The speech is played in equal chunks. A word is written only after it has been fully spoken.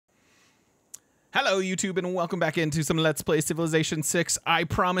Hello, YouTube, and welcome back into some Let's Play Civilization 6. I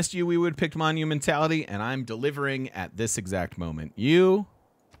promised you we would pick Monumentality, and I'm delivering at this exact moment. You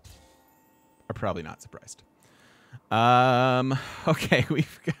are probably not surprised. Okay,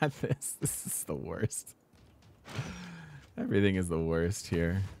 we've got this. This is the worst. Everything is the worst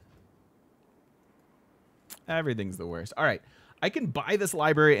here. Everything's the worst. All right, I can buy this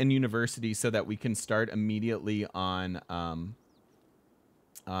library and university so that we can start immediately on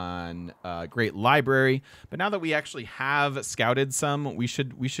Great Library, but now that we actually have scouted some, we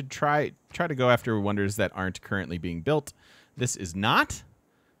should try to go after wonders that aren't currently being built. This is not,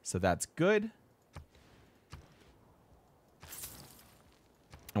 so that's good.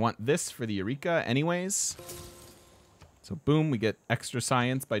 I want this for the Eureka anyways. So boom, we get extra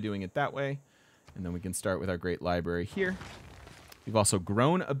science by doing it that way, and then we can start with our Great Library here. We've also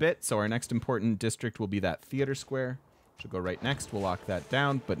grown a bit, so our next important district will be that theater square. Should go right next. We'll lock that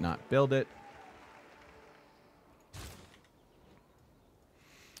down, but not build it.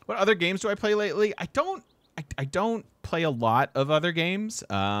 What other games do I play lately? I don't play a lot of other games.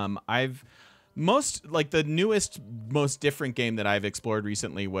 The newest, most different game that I've explored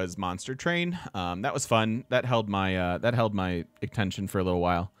recently was Monster Train. That was fun. That held my attention for a little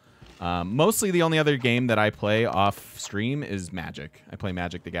while. Mostly the only other game that I play off stream is Magic. I play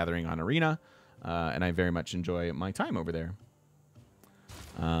Magic the Gathering on Arena. And I very much enjoy my time over there.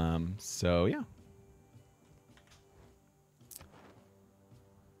 So, yeah.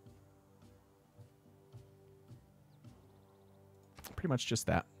 Pretty much just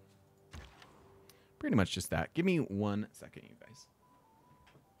that. Pretty much just that. Give me 1 second, you guys.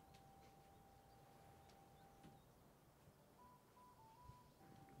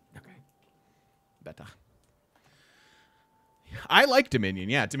 Okay. Better. I like Dominion.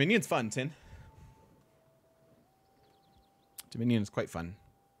 Yeah, Dominion's fun, Tin. Dominion is quite fun.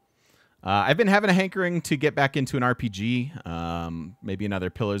 I've been having a hankering to get back into an RPG, maybe another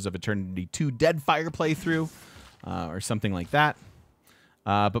Pillars of Eternity 2 Deadfire playthrough, or something like that.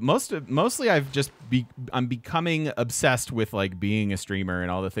 But mostly I'm becoming obsessed with like being a streamer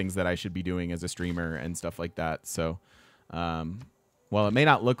and all the things that I should be doing as a streamer and stuff like that. So, while it may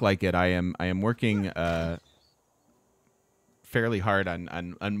not look like it, I am working fairly hard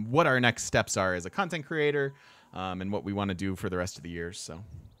on what our next steps are as a content creator. And what we want to do for the rest of the year. So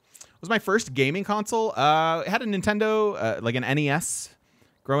it was my first gaming console. It had a Nintendo, like an NES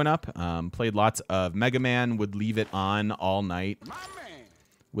growing up. Played lots of Mega Man, would leave it on all night.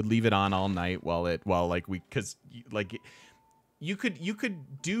 Would leave it on all night because you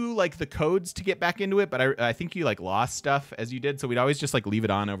could do like the codes to get back into it, but I think you like lost stuff as you did. So we'd always just like leave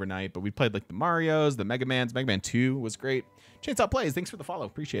it on overnight, but we played like the Marios, the Mega Mans. Mega Man 2 was great. Chainsaw Plays, thanks for the follow.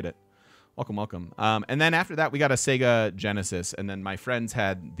 Appreciate it. Welcome, welcome. And then after that, we got a Sega Genesis, and then my friends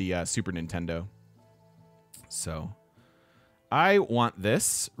had the Super Nintendo. So I want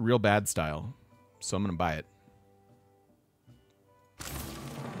this real bad style, so I'm going to buy it.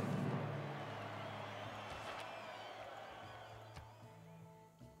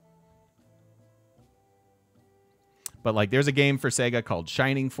 But like, there's a game for Sega called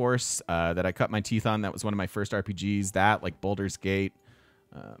Shining Force that I cut my teeth on. That was one of my first RPGs. That, like Baldur's Gate.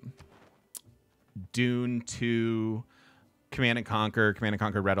 Dune 2, Command & Conquer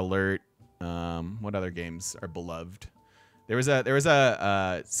Red Alert. What other games are beloved? There was a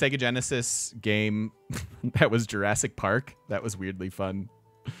Sega Genesis game that was Jurassic Park. That was weirdly fun.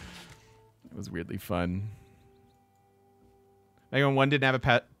 It was weirdly fun. Mega Man 1 didn't have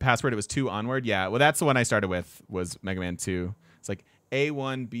a password. It was 2 onward. Yeah, well, that's the one I started with, was Mega Man 2. It's like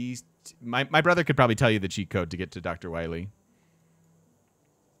A1, B... My brother could probably tell you the cheat code to get to Dr. Wily.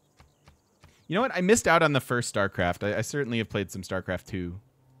 You know what? I missed out on the first StarCraft. I certainly have played some StarCraft 2.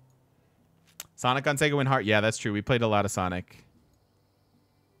 Sonic on Sega went hard. Yeah, that's true. We played a lot of Sonic.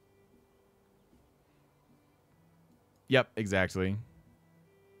 Yep, exactly.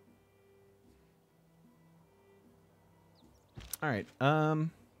 All right.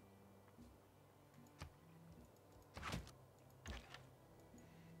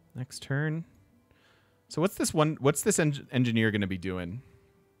 Next turn. So what's this one? What's this engineer going to be doing?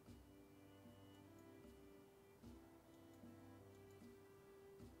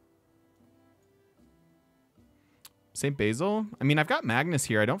 St. Basil? I mean, I've got Magnus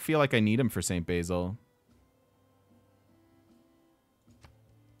here. I don't feel like I need him for St. Basil.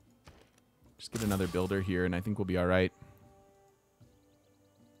 Just get another builder here, and I think we'll be all right.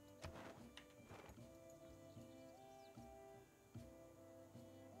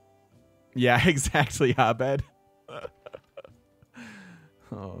 Yeah, exactly, Abed.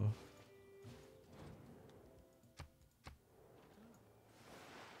 Oh.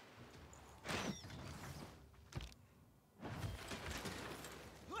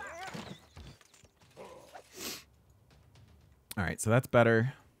 All right, so that's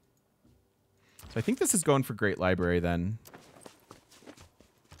better. So I think this is going for Great Library then.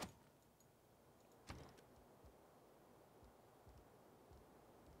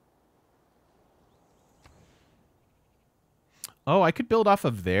 Oh, I could build off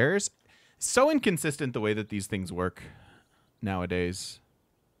of theirs. So inconsistent the way that these things work nowadays.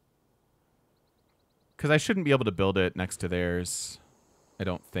 Because I shouldn't be able to build it next to theirs, I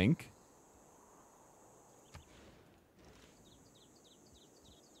don't think.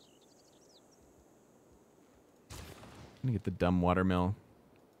 I'm going to get the dumb watermill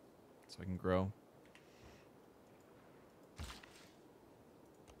so I can grow.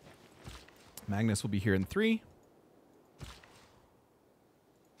 Magnus will be here in 3.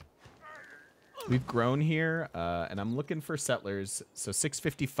 We've grown here, and I'm looking for settlers. So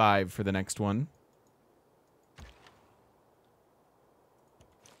 655 for the next one.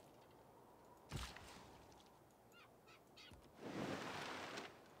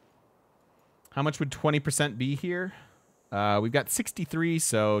 How much would 20% be here? We've got 63,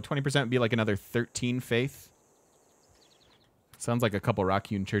 so 20% would be like another 13 faith. Sounds like a couple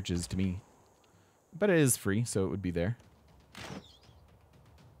Rock-Hewn churches to me. But it is free, so it would be there.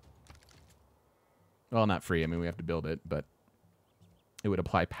 Well, not free. I mean, we have to build it, but it would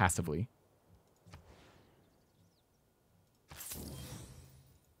apply passively.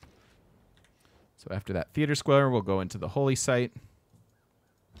 So after that theater square, we'll go into the holy site.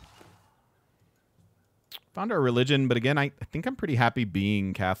 Found our religion, but again, I think I'm pretty happy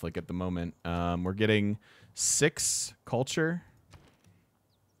being Catholic at the moment. We're getting 6 culture.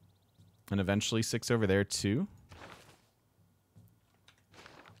 And eventually 6 over there, too.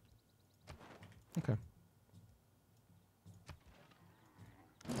 Okay.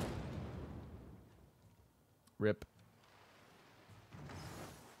 Rip.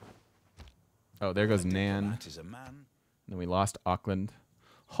 Oh, there goes Nan. And then we lost Auckland.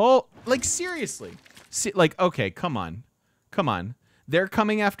 Like, seriously. Like, okay, come on. Come on. They're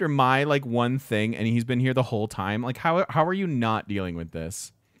coming after my, like, one thing, and he's been here the whole time. Like, how are you not dealing with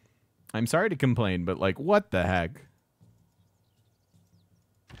this? I'm sorry to complain, but, like, what the heck?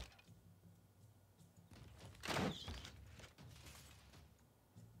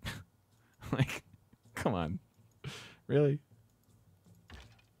 Like, come on. Really?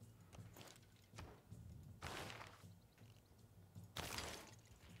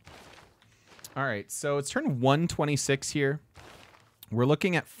 All right, so it's turn 126 here. We're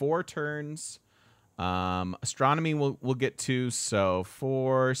looking at 4 turns. Astronomy we'll get to, so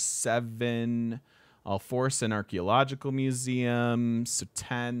 4, 7. I'll force an archaeological museum, so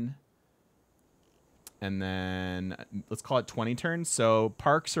 10. And then let's call it 20 turns. So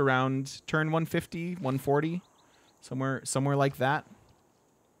parks around turn 150, 140, somewhere like that.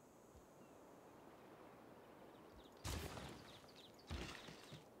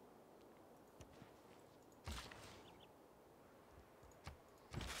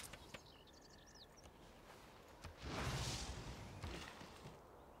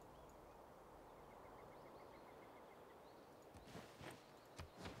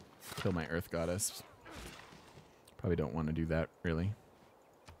 Kill my Earth Goddess. Probably don't want to do that, really.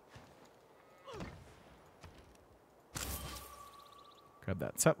 Grab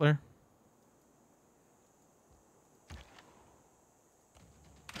that settler.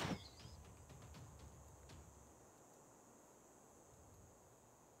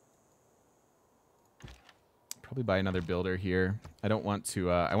 Probably buy another builder here. I don't want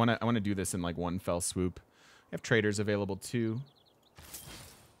to. I want to do this in like one fell swoop. I have traders available too.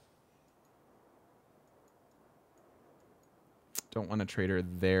 Don't want a trader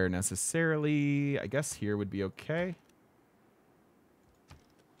there necessarily. I guess here would be okay.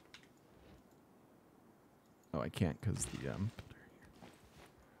 Oh, I can't because the builder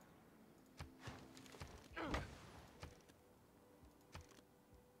here.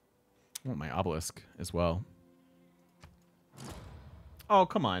 I want my obelisk as well. Oh,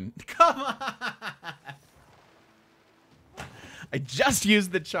 come on. Come on! I just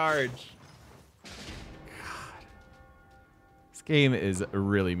used the charge. This game is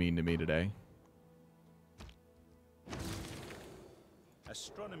really mean to me today.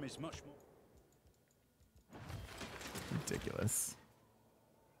 Astronomy is much more ridiculous.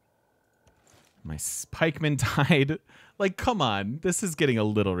 My pikeman died. Like, come on. This is getting a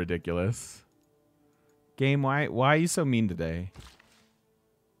little ridiculous. Game, why are you so mean today?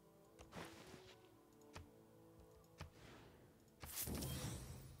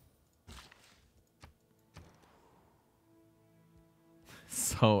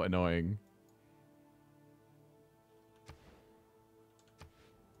 So annoying.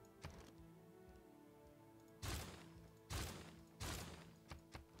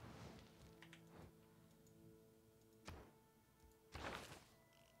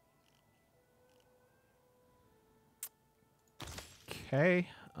 Okay.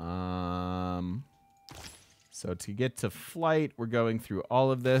 So to get to flight, we're going through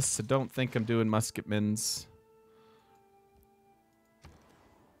all of this. So don't think I'm doing musketmans.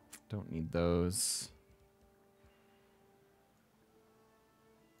 Don't need those.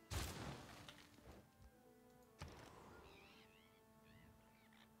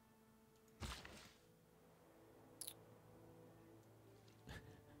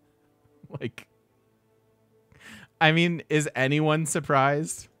 Like, I mean, is anyone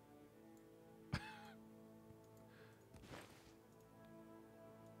surprised?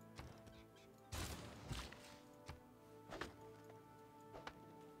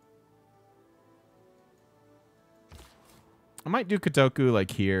 I might do Kotoku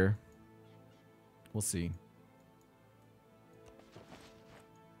like here. We'll see.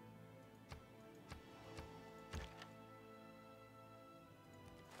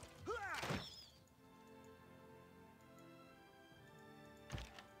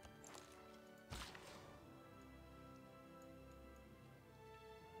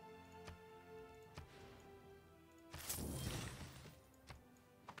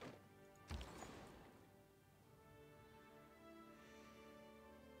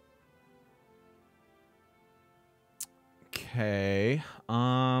 Okay.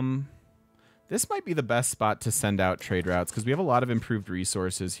 This might be the best spot to send out trade routes because we have a lot of improved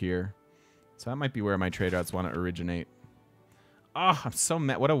resources here. So that might be where my trade routes want to originate. Oh, I'm so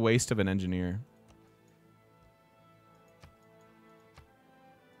mad. What a waste of an engineer.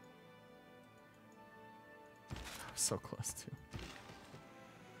 So close to.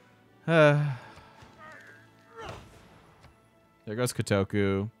 There goes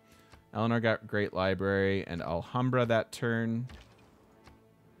Kotoku. Eleanor got Great Library and Alhambra that turn.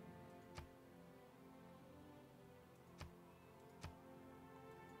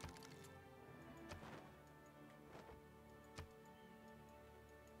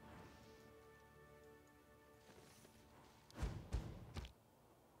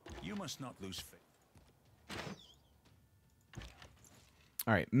 You must not lose faith.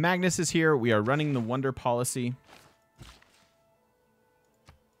 All right, Magnus is here. We are running the Wonder Policy.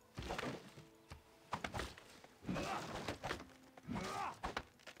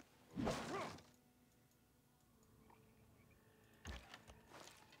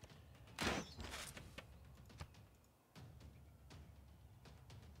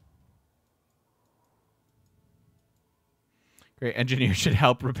 Great engineer should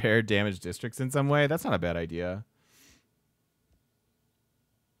help repair damaged districts in some way. That's not a bad idea.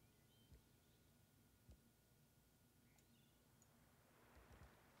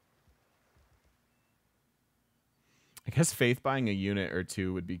 I guess Faith buying a unit or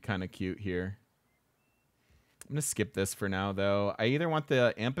two would be kind of cute here. I'm going to skip this for now, though. I either want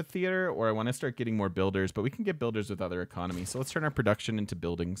the amphitheater or I want to start getting more builders, but we can get builders with other economy. So let's turn our production into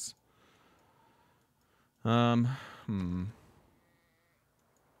buildings.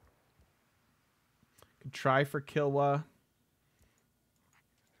 Could try for Kilwa.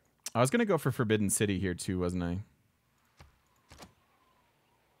 I was going to go for Forbidden City here, too, wasn't I?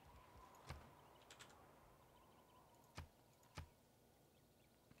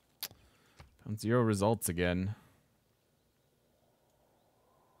 Found 0 results again.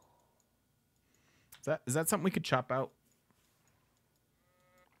 Is that something we could chop out?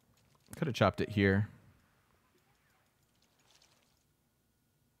 Could have chopped it here.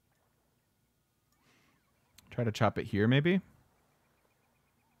 Try to chop it here, maybe?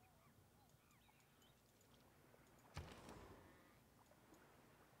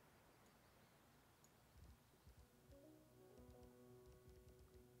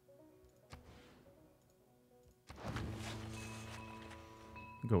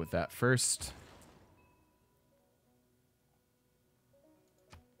 Go with that first.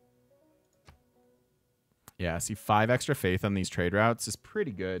 Yeah, see, 5 extra faith on these trade routes is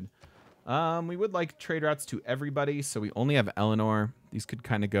pretty good. We would like trade routes to everybody, so we only have Eleanor. These could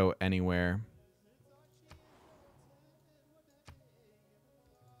kind of go anywhere.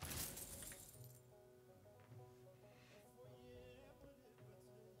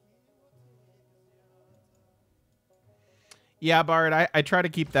 Yeah, Bard, I try to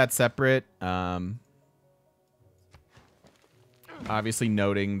keep that separate. Obviously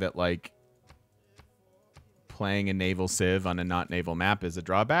noting that, like, playing a naval civ on a not naval map is a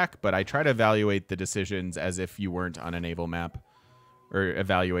drawback, but I try to evaluate the decisions as if you weren't on a naval map, or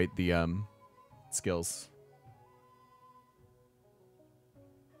evaluate the skills.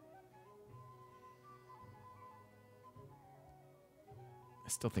 I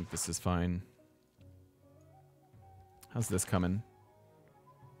still think this is fine. How's this coming?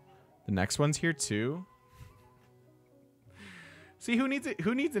 The next one's here too. See, who needs it?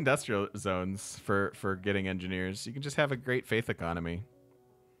 Who needs industrial zones for getting engineers? You can just have a great faith economy.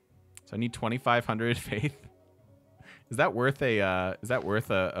 So I need 2,500 faith. Is that worth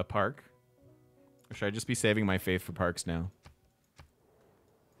a park? Or should I just be saving my faith for parks now?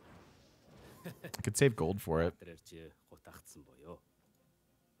 I could save gold for it.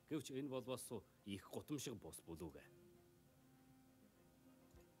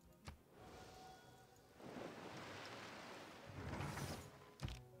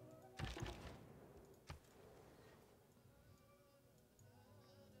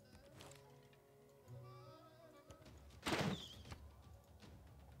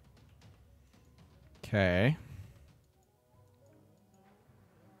 Okay.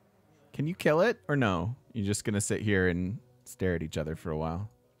 Can you kill it or no? You're just going to sit here and stare at each other for a while.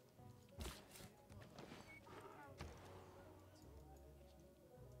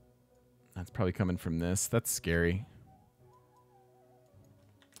 That's probably coming from this. That's scary.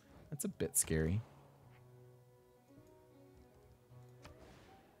 That's a bit scary.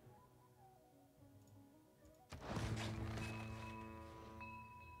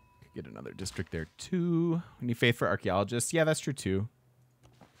 Could get another district there too. We need faith for archaeologists. Yeah, that's true too.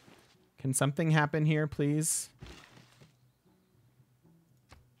 Can something happen here, please?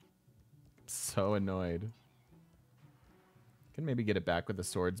 So annoyed. Can maybe get it back with a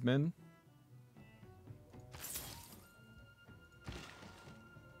swordsman.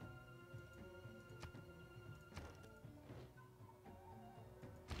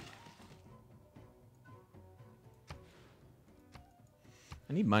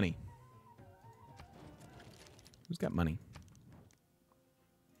 I need money. Who's got money?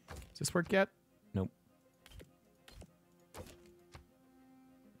 Does this work yet? Nope.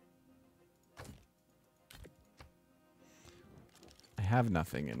 I have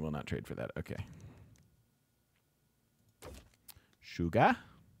nothing and will not trade for that. Okay. Sugar.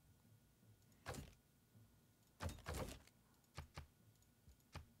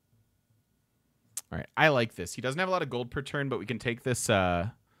 All right, I like this. He doesn't have a lot of gold per turn, but we can take this. We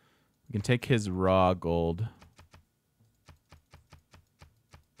can take his raw gold.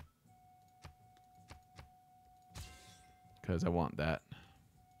 Because I want that.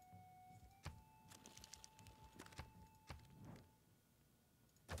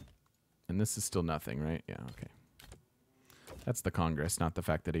 And this is still nothing, right? Yeah, okay. That's the Congress, not the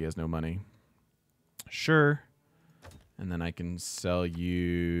fact that he has no money. Sure. And then I can sell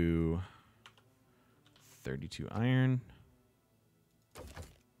you 32 iron.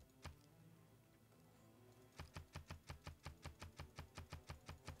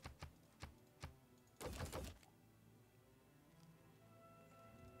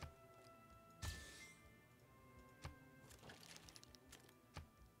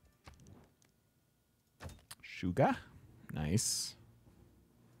 Sugar. Nice.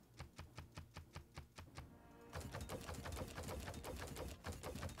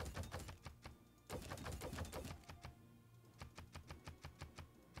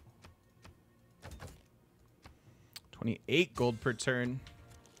 $28 gold per turn.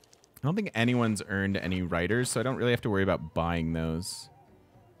 I don't think anyone's earned any writers, so I don't really have to worry about buying those.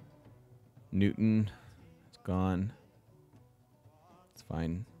 Newton. It's gone. It's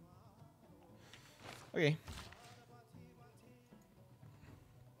fine. Okay.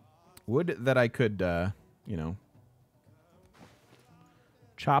 Would that I could, you know,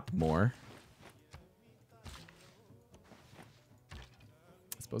 chop more. I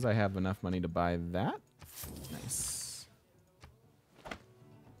suppose I have enough money to buy that. Nice.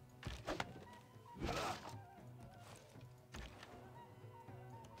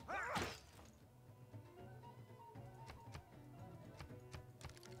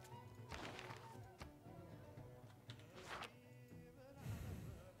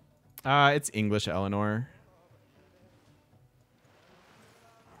 It's English, Eleanor.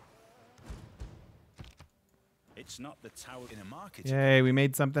 It's not the tower in a market. Yay, we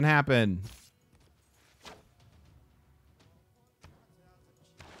made something happen.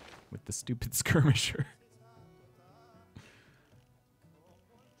 With the stupid skirmisher.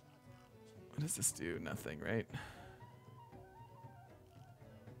 What does this do? Nothing, right?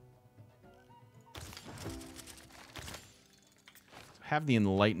 Have the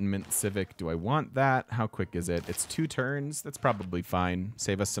Enlightenment Civic. Do I want that? How quick is it? It's 2 turns. That's probably fine.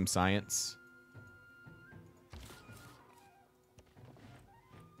 Save us some science.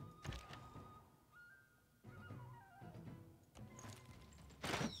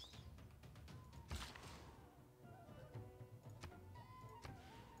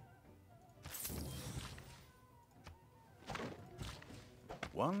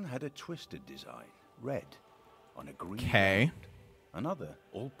 One had a twisted design, red, on a green. Okay. ground. Another,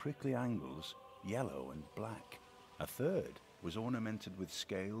 all prickly angles, yellow and black. A third was ornamented with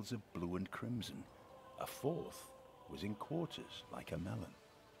scales of blue and crimson. A fourth was in quarters like a melon.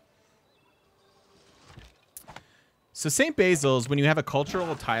 So St. Basil's, when you have a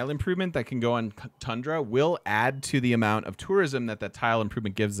cultural tile improvement that can go on Tundra, will add to the amount of tourism that that tile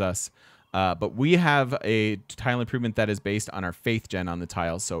improvement gives us. But we have a tile improvement that is based on our faith gen on the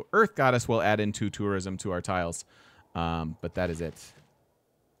tiles. So Earth Goddess will add into tourism to our tiles. But that is it.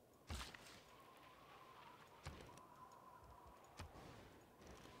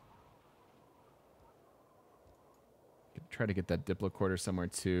 Try to get that Diplo quarter somewhere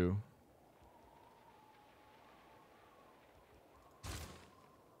too.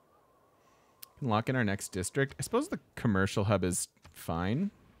 Lock in our next district. I suppose the commercial hub is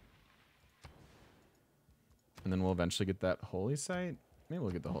fine. And then we'll eventually get that holy site. Maybe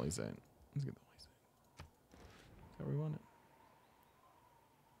we'll get the holy site. Let's get the holy site. That's how we want it.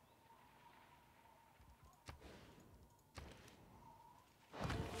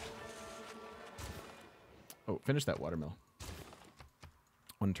 Oh, finish that watermill.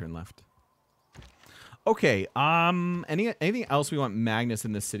 One turn left. Okay. Anything else we want Magnus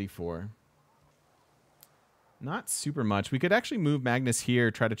in this city for? Not super much. We could actually move Magnus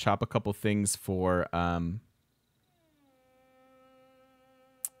here, try to chop a couple things for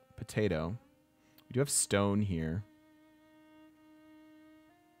potato. We do have stone here.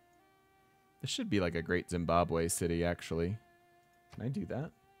 This should be like a great Zimbabwe city, actually. Can I do that?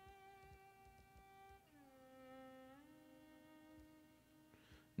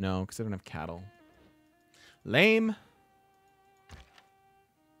 No, because I don't have cattle. Lame.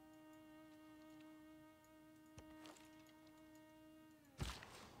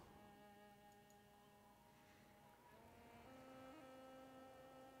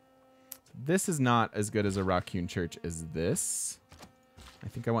 This is not as good as a Rock-Hewn church as this. I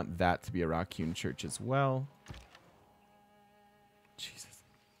think I want that to be a Rock-Hewn church as well. Jesus.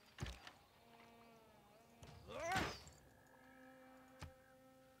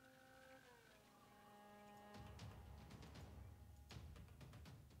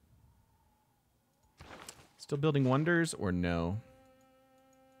 Still building wonders or no?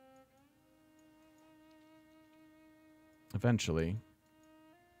 Eventually.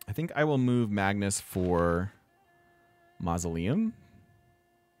 I think I will move Magnus for Mausoleum.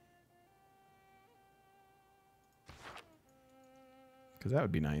 Because that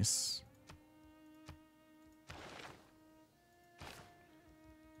would be nice.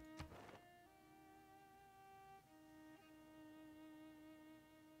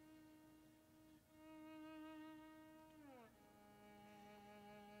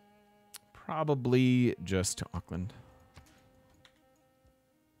 Probably just Auckland.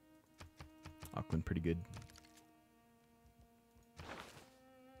 Auckland, pretty good.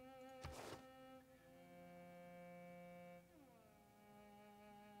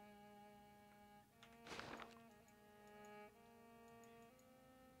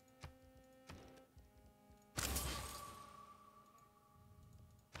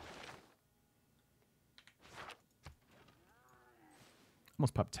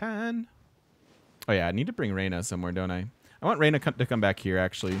 Almost popped 10. Oh yeah, I need to bring Reyna somewhere, don't I? I want Reyna to come back here,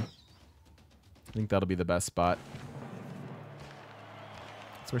 actually. I think that'll be the best spot.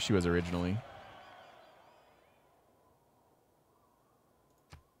 That's where she was originally.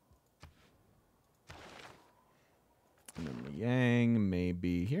 And then the Yang may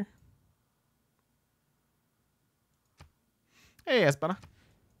be here. Hey, Espada.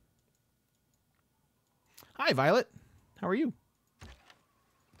 Hi, Violet. How are you?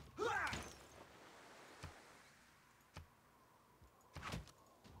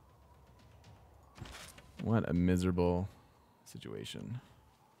 What a miserable situation.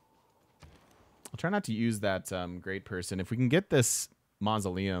 I'll try not to use that great person. If we can get this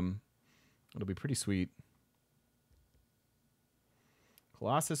mausoleum, it'll be pretty sweet.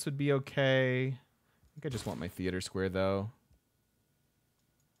 Colossus would be okay. I think I just want my theater square, though.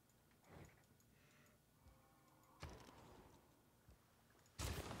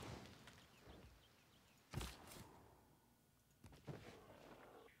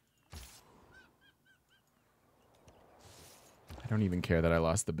 I don't even care that I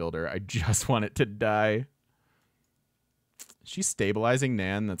lost the builder. I just want it to die. She's stabilizing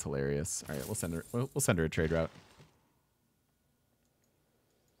Nan. That's hilarious. All right, we'll send her. We'll send her a trade route.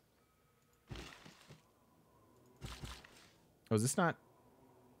 Oh, is this not?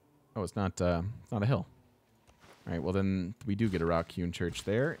 Oh, it's not. Not a hill. All right. Well, then we do get a Rock-Hewn church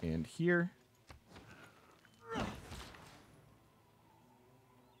there and here.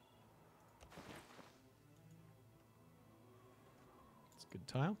 Good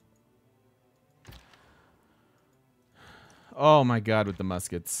tile. Oh my god, with the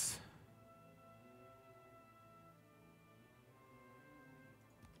muskets.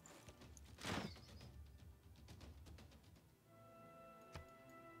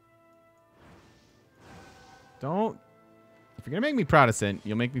 Don't. If you're gonna make me Protestant,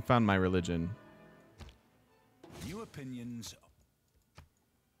 you'll make me found my religion. New opinions.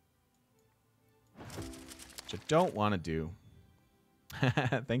 Which I don't want to do.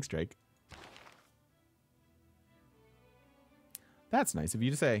 Thanks, Drake. That's nice of you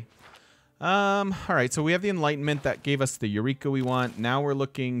to say. All right, so we have the Enlightenment that gave us the Eureka we want. Now we're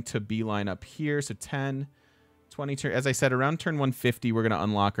looking to beeline up here. So 10, 20 turn. As I said, around turn 150, we're going to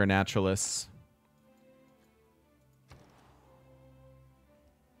unlock our Naturalists.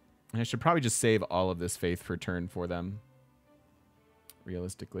 I should probably just save all of this faith for turn for them.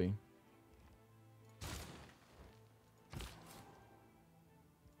 Realistically.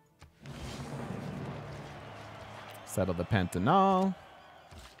 Settle the Pantanal.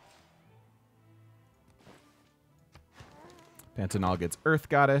 Pantanal gets Earth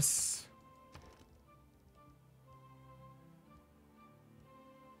Goddess.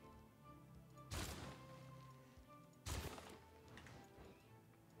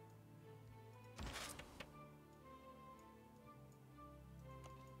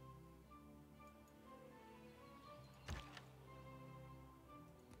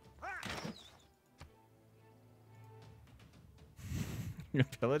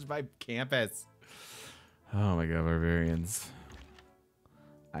 Pillaged by campus. Oh my god, barbarians.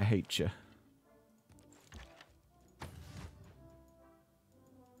 I hate you.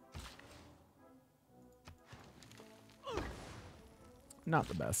 Not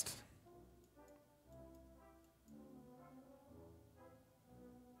the best.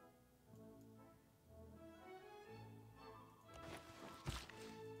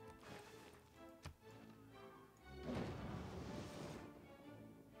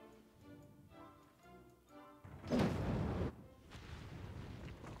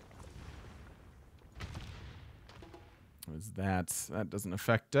 What is that? That doesn't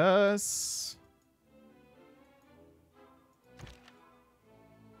affect us.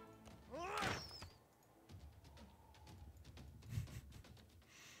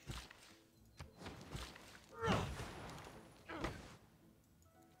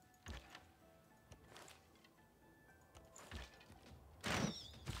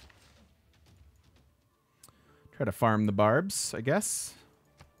 Try to farm the barbs, I guess.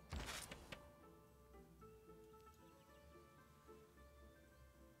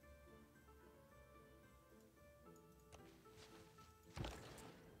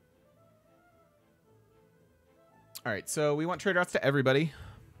 All right, so we want trade routes to everybody.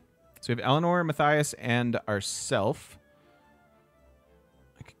 So we have Eleanor, Matthias, and ourself.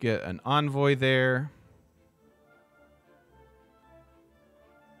 I could get an envoy there.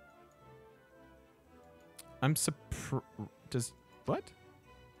 I'm surprised. Does what?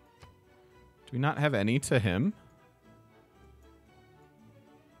 Do we not have any to him?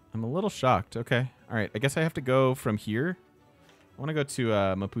 I'm a little shocked. Okay. All right. I guess I have to go from here. I want to go to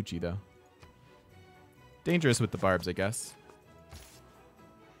Mapuche, though. Dangerous with the barbs, I guess.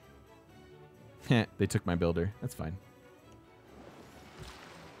 Heh, they took my builder. That's fine.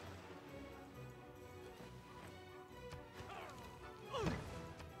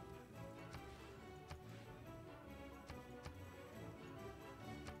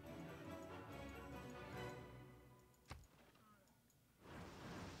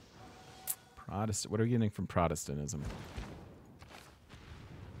 Protestant. What are we getting from Protestantism?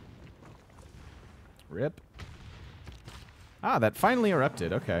 Rip. Ah, that finally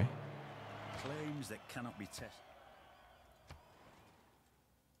erupted. Okay. Claims that cannot be tested.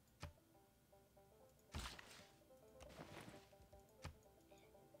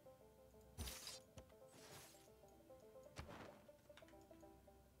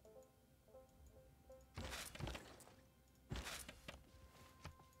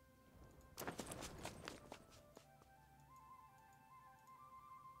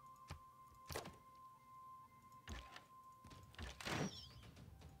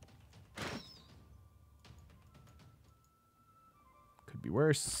 Be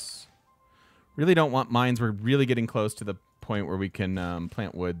worse. Really don't want mines. We're really getting close to the point where we can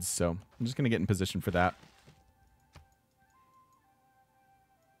plant woods, so I'm just going to get in position for that.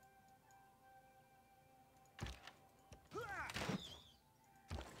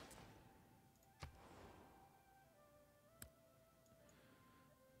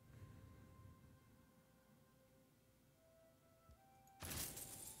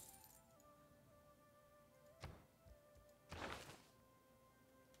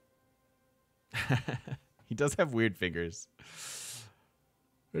 He does have weird fingers.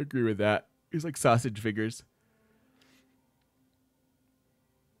 I agree with that. He's like sausage fingers.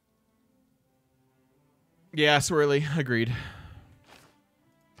 Yeah, swirly. Agreed.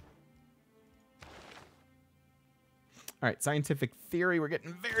 All right, scientific theory. We're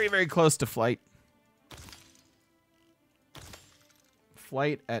getting very, very close to flight.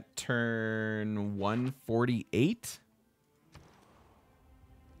 Flight at turn 148.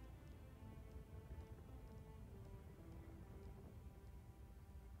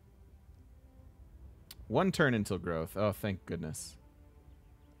 One turn until growth. Oh, thank goodness.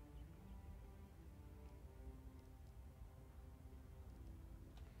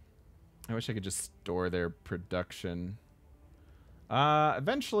 I wish I could just store their production.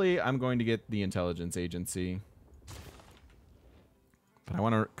 Eventually, I'm going to get the intelligence agency. But I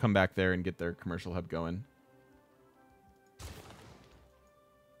want to come back there and get their commercial hub going.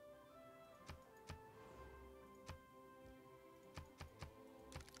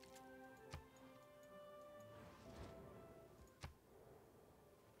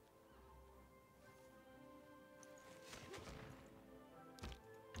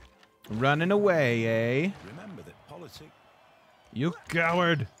 Running away, eh? Remember that politics. You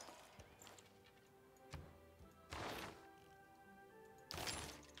coward!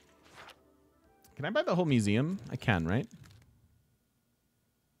 Can I buy the whole museum? I can, right?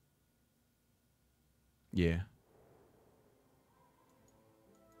 Yeah.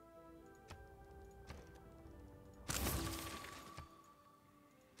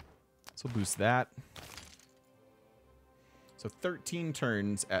 So boost that. So 13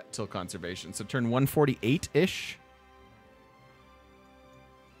 turns at till conservation. So turn 148-ish.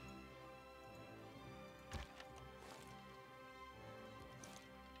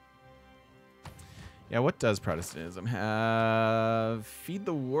 Yeah, what does Protestantism have? Feed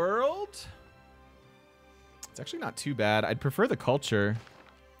the world? It's actually not too bad. I'd prefer the culture,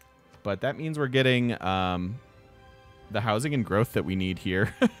 but that means we're getting the housing and growth that we need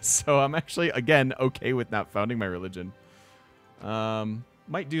here. So I'm actually, again, okay with not founding my religion.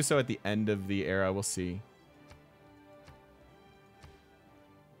 Might do so at the end of the era. We'll see.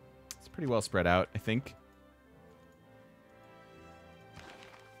 It's pretty well spread out, I think.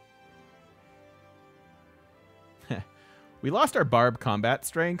 We lost our barb combat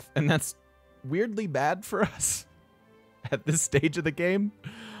strength, and that's weirdly bad for us at this stage of the game.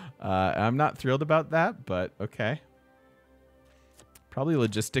 I'm not thrilled about that, but okay. Probably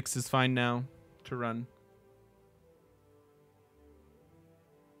logistics is fine now to run.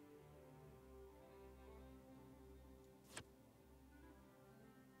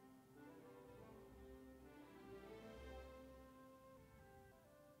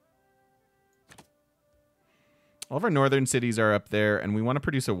 All of our northern cities are up there, and we want to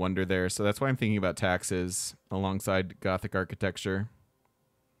produce a wonder there, so that's why I'm thinking about taxes alongside Gothic architecture.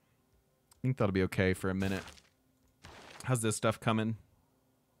 I think that'll be okay for a minute. How's this stuff coming?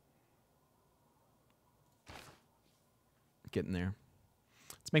 Getting there.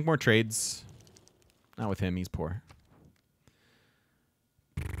 Let's make more trades. Not with him, he's poor.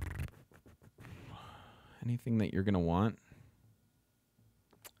 Anything that you're going to want?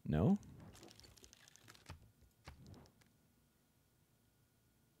 No?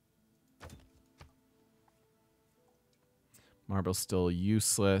 Marble's still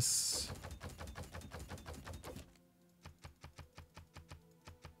useless.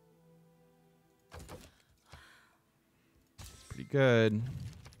 Pretty good.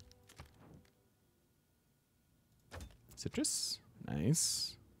 Citrus.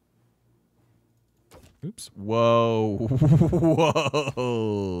 Nice. Oops. Whoa.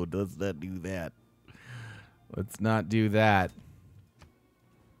 Whoa. Let's not do that. Let's not do that.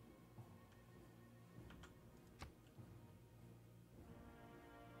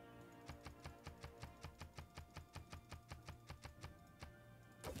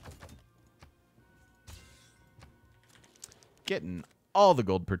 Getting all the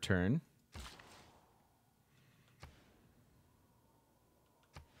gold per turn.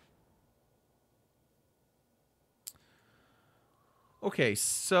 Okay,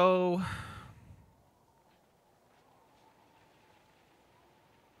 so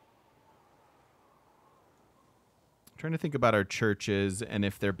trying to think about our churches and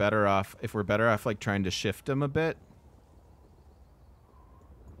if they're better off, if we're better off like trying to shift them a bit.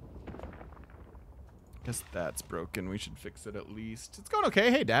 Guess that's broken. We should fix it at least. It's going okay.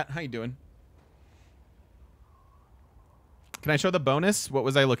 Hey, Dat. How you doing? Can I show the bonus? What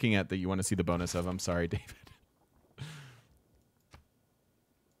was I looking at that you want to see the bonus of? I'm sorry, David.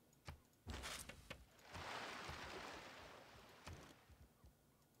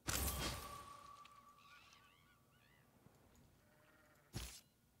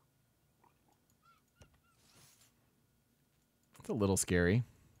 It's a little scary.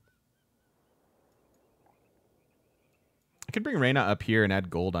 I could bring Reyna up here and add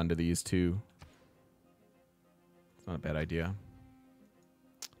gold onto these too. It's not a bad idea.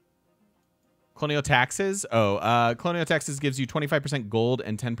 Colonial taxes. Oh, colonial taxes gives you 25% gold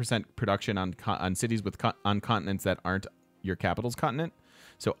and 10% production on cities with on continents that aren't your capital's continent.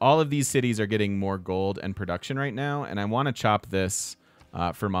 So all of these cities are getting more gold and production right now, and I want to chop this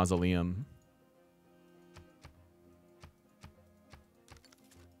for Mausoleum.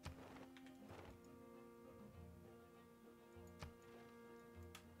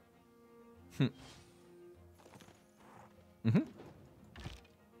 Mm-hmm.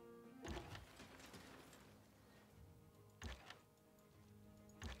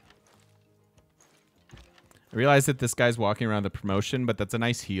 I realize that this guy's walking around the promotion, but that's a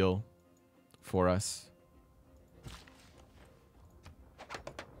nice heal for us.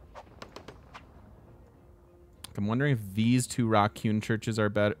 I'm wondering if these two Rock-Hewn churches are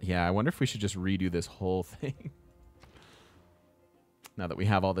better. Yeah, I wonder if we should just redo this whole thing. Now that we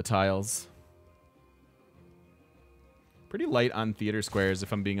have all the tiles. Pretty light on theater squares,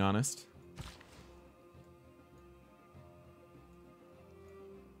 if I'm being honest.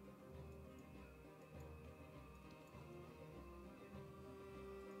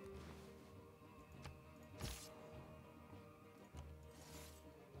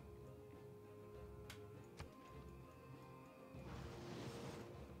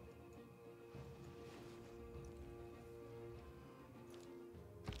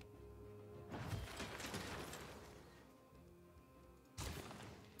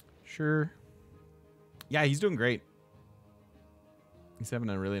 Sure. Yeah, he's doing great. He's having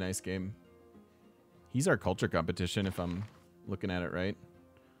a really nice game. He's our culture competition, if I'm looking at it right.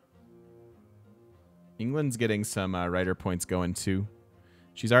 England's getting some writer points going, too.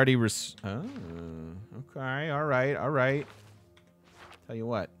 She's already... oh, okay. All right. All right. Tell you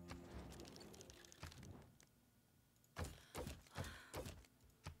what.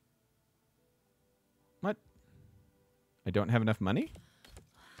 What? I don't have enough money?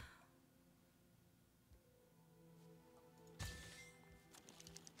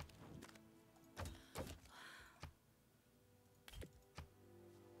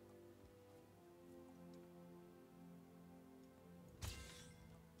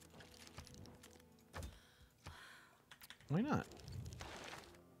 Why not?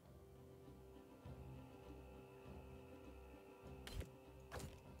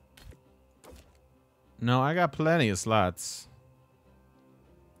 No, I got plenty of slots.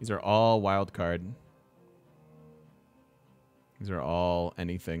 These are all wild card. These are all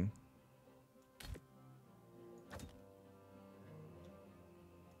anything.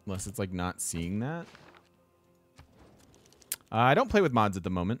 Unless it's like not seeing that. I don't play with mods at the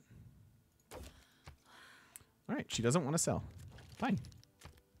moment. All right, she doesn't want to sell. Fine.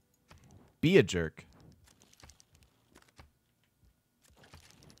 Be a jerk.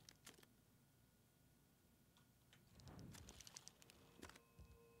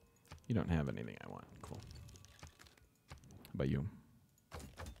 You don't have anything I want. Cool. How about you?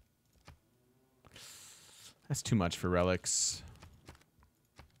 That's too much for relics.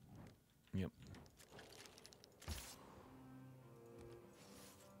 Yep.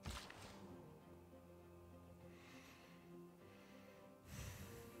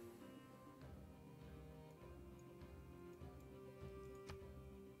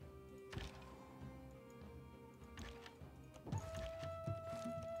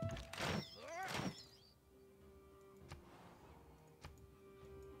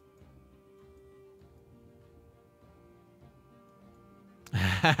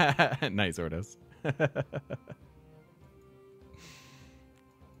 Nice, Ordos.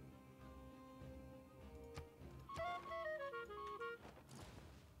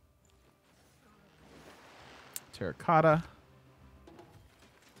 Terracotta.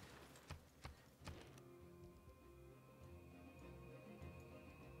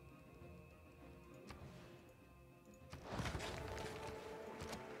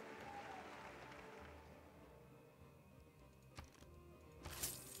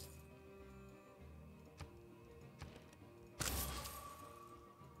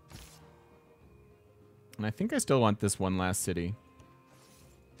 And I think I still want this one last city.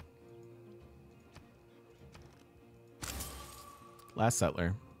 Last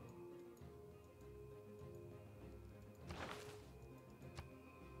settler.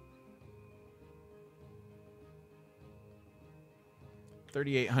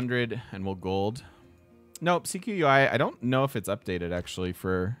 $3,800 and we'll gold. Nope, CQUI, I don't know if it's updated actually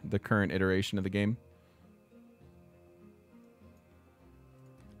for the current iteration of the game.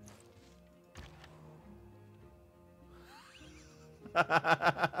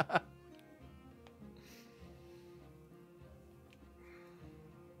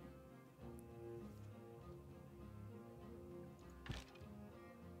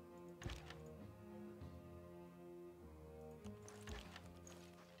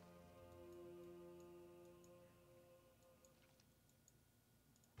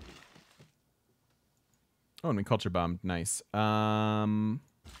 Oh, and we culture bombed. Nice. Sure.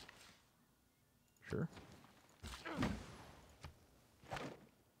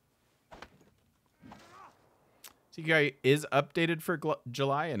 TKI is updated for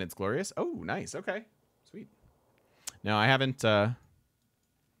July, and it's glorious. Oh, nice. Okay, sweet. No, I haven't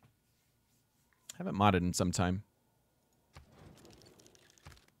modded in some time.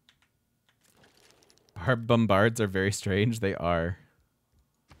 Our bombards are very strange. They are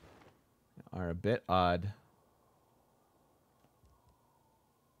a bit odd.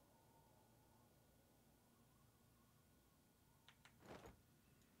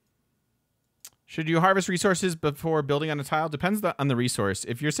 Should you harvest resources before building on a tile? Depends on the resource.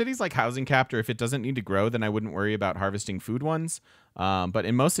 If your city's like housing capped or if it doesn't need to grow, then I wouldn't worry about harvesting food ones. But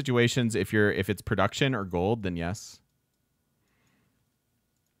in most situations, if it's production or gold, then yes.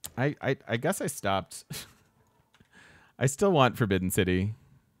 I guess I stopped. I still want Forbidden City.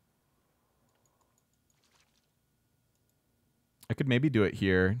 I could maybe do it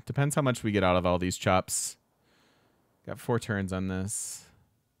here. Depends how much we get out of all these chops. Got 4 turns on this.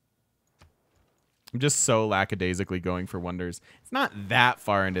 I'm just so lackadaisically going for wonders. It's not that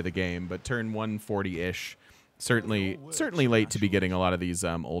far into the game, but turn 140-ish. Certainly late to be getting a lot of these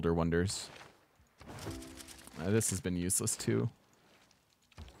older wonders. This has been useless too.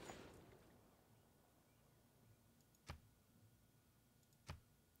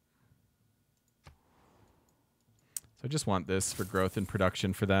 So I just want this for growth and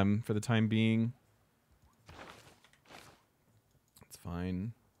production for them for the time being. It's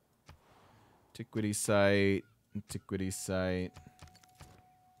fine. Antiquity site, antiquity site.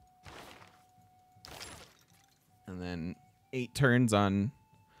 And then 8 turns on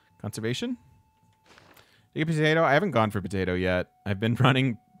conservation. Take a potato. I haven't gone for potato yet. I've been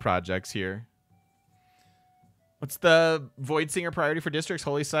running projects here. What's the Void Singer priority for districts?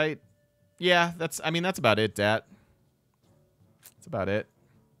 Holy site? Yeah, that's about it, Dat. That's about it.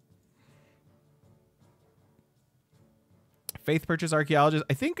 Faith purchase archaeologist.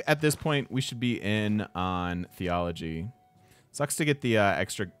 I think at this point we should be in on theology. Sucks to get the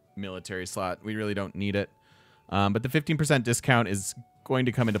extra military slot. We really don't need it. But the 15% discount is going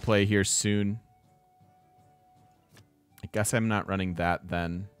to come into play here soon. I guess I'm not running that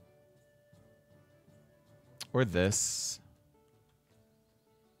then. Or this.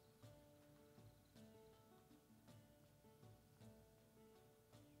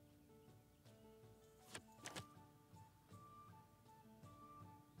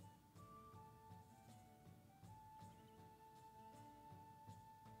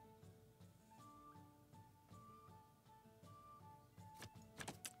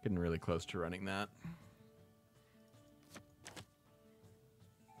 Getting really close to running that.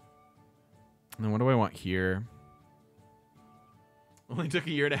 And then what do I want here? Only took 1.5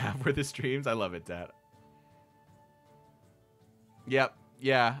 years worth of streams. I love it, Dad. Yep.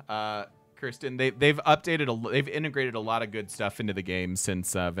 Yeah. Kirsten, they've updated they've integrated a lot of good stuff into the game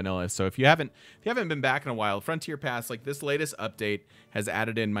since vanilla. So if you haven't been back in a while, Frontier Pass, like this latest update has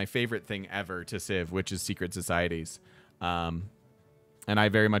added in my favorite thing ever to Civ, which is secret societies. And I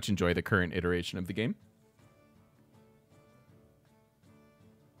very much enjoy the current iteration of the game.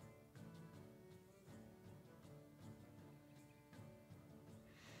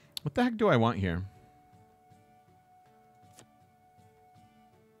 What the heck do I want here?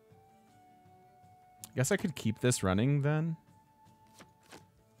 I guess I could keep this running then.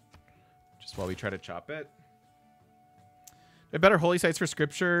 Just while we try to chop it. A better holy sites for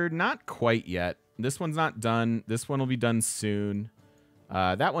scripture? Not quite yet. This one's not done. This one will be done soon.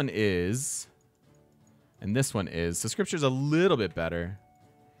 That one is. And this one is. So scripture's a little bit better.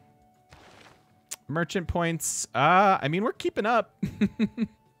 Merchant points. I mean, we're keeping up.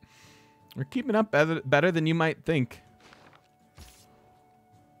 We're keeping up better than you might think.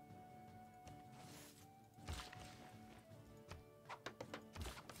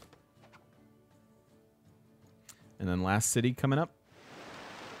 And then last city coming up.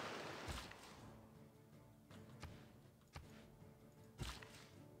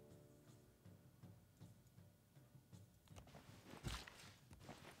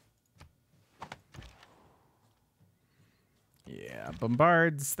 Yeah,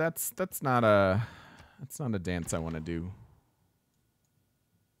 bombards. That's not a dance I want to do.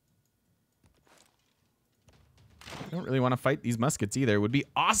 I don't really want to fight these muskets either. It would be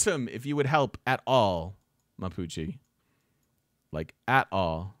awesome if you would help at all, Mapuche. Like, at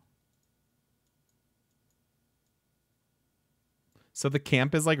all. So the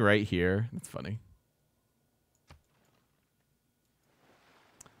camp is, like, right here. That's funny.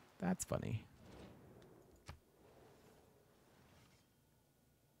 That's funny.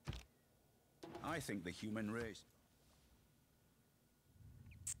 I think the human race...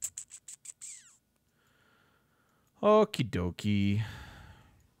 Okie dokie.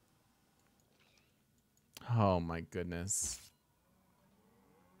 Oh my goodness.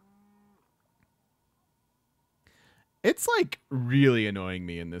 It's like really annoying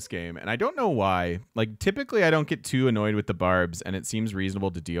me in this game, and I don't know why. Like typically I don't get too annoyed with the barbs and it seems reasonable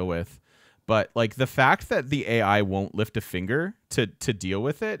to deal with. But like the fact that the AI won't lift a finger to deal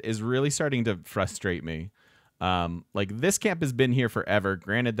with it is really starting to frustrate me. Like this camp has been here forever.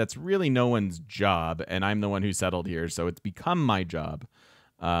 Granted, that's really no one's job, and I'm the one who settled here, so it's become my job.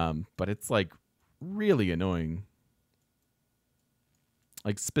 But it's like really annoying.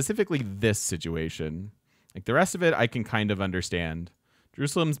 Like specifically this situation. Like the rest of it, I can kind of understand.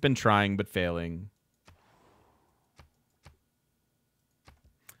 Jerusalem's been trying but failing.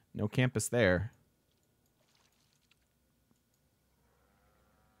 No campus there.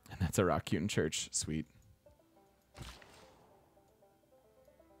 And that's a Rock-Hewn church. Sweet.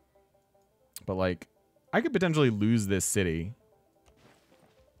 But, like, I could potentially lose this city.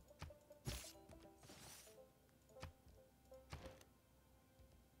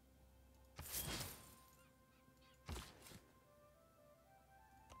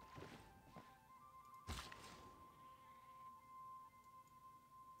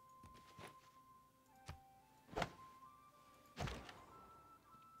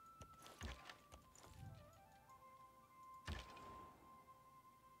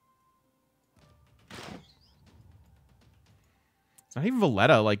 It's not even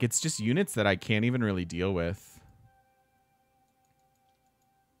Valletta. Like, it's just units that I can't even really deal with.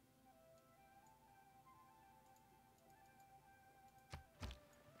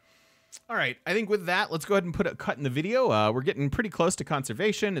 All right, I think with that, let's go ahead and put a cut in the video. We're getting pretty close to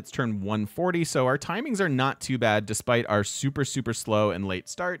conservation. It's turned 140, so our timings are not too bad despite our super, super slow and late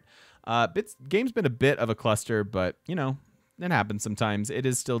start. Game's been a bit of a cluster, but, you know, it happens sometimes. It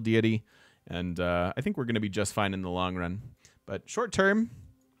is still deity, and I think we're going to be just fine in the long run. But short term,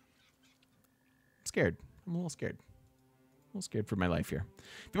 I'm scared. I'm a little scared. A little scared for my life here.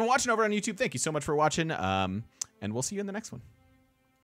 If you've been watching over on YouTube, thank you so much for watching, and we'll see you in the next one.